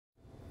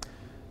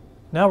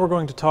Now we're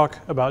going to talk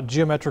about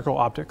geometrical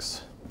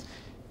optics.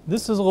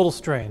 This is a little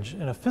strange.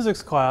 In a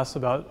physics class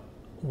about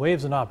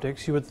waves and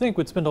optics, you would think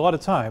we'd spend a lot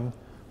of time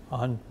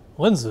on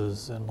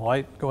lenses and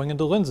light going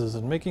into lenses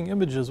and making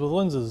images with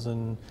lenses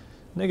and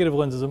negative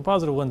lenses and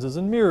positive lenses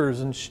and mirrors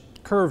and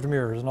curved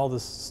mirrors and all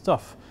this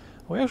stuff.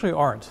 We actually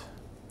aren't,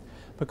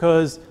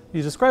 because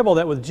you describe all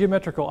that with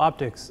geometrical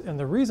optics, and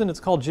the reason it's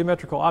called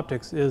geometrical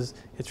optics is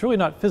it's really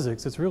not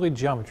physics, it's really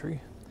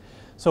geometry.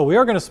 So we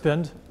are going to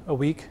spend a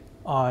week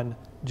on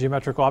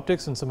geometrical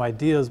optics and some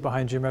ideas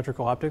behind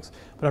geometrical optics,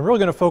 but I'm really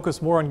going to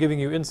focus more on giving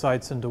you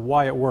insights into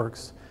why it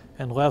works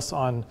and less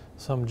on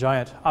some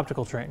giant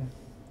optical train.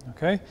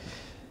 Okay?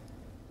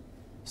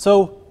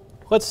 So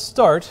let's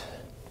start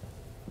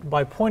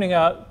by pointing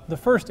out the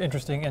first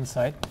interesting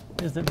insight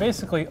is that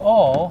basically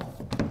all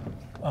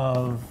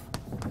of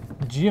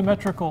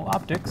geometrical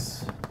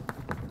optics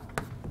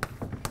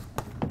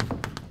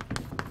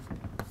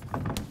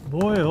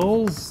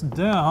boils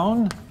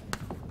down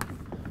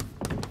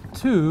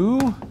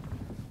to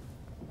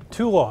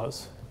two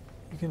laws.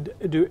 You can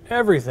do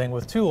everything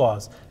with two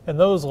laws, and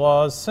those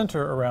laws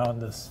center around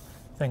this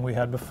thing we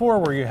had before,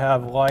 where you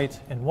have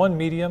light in one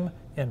medium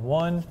in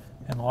one,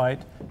 and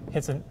light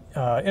hits an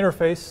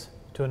interface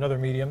to another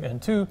medium in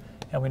two,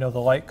 and we know the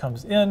light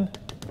comes in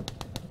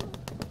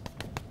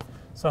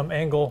some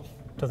angle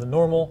to the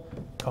normal,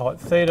 call it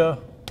theta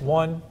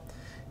 1,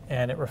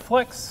 and it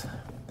reflects,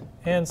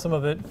 and some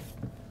of it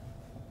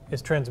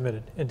is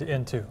transmitted into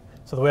N2.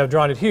 So the way I've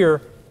drawn it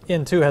here,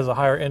 N2 has a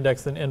higher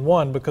index than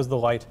N1 because the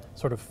light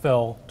sort of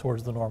fell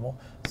towards the normal.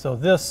 So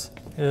this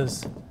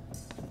is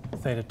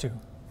theta 2.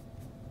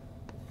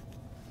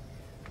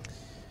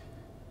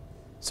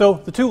 So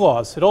the two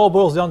laws, it all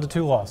boils down to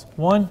two laws.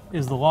 One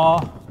is the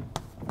law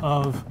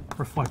of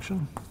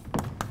reflection,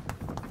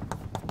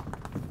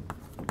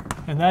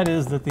 and that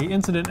is that the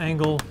incident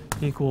angle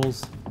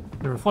equals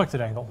the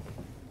reflected angle.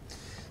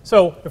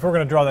 So if we're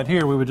going to draw that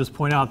here, we would just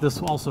point out this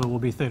also will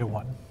be theta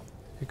 1.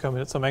 If you come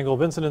in at some angle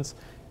of incidence,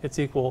 it's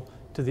equal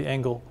to the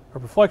angle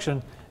of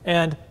reflection.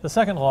 And the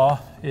second law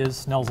is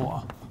Snell's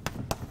law.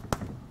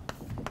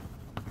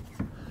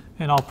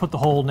 And I'll put the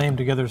whole name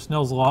together,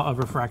 Snell's law of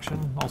refraction,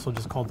 also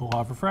just called the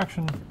law of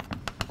refraction.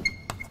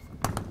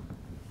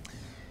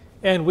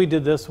 And we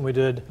did this when we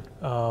did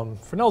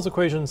Fresnel's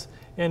equations,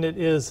 and it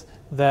is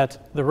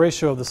that the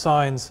ratio of the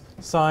sines,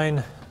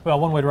 well,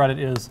 one way to write it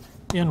is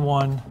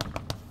N1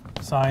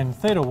 sine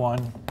theta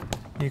 1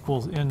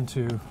 equals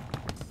N2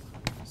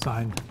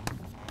 sine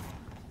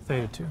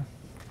theta 2.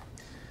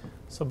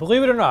 So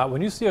believe it or not,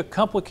 when you see a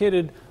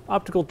complicated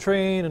optical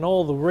train and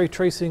all the ray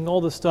tracing, all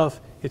this stuff,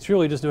 it's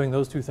really just doing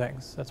those two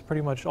things. That's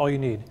pretty much all you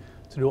need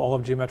to do all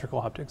of geometrical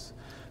optics.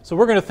 So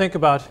we're going to think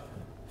about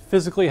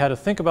physically how to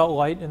think about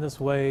light in this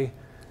way,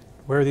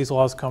 where these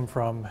laws come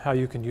from, how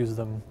you can use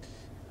them,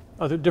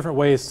 other different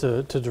ways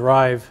to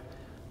derive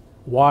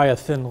why a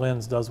thin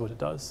lens does what it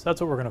does.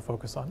 That's what we're going to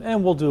focus on.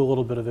 And we'll do a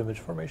little bit of image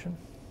formation.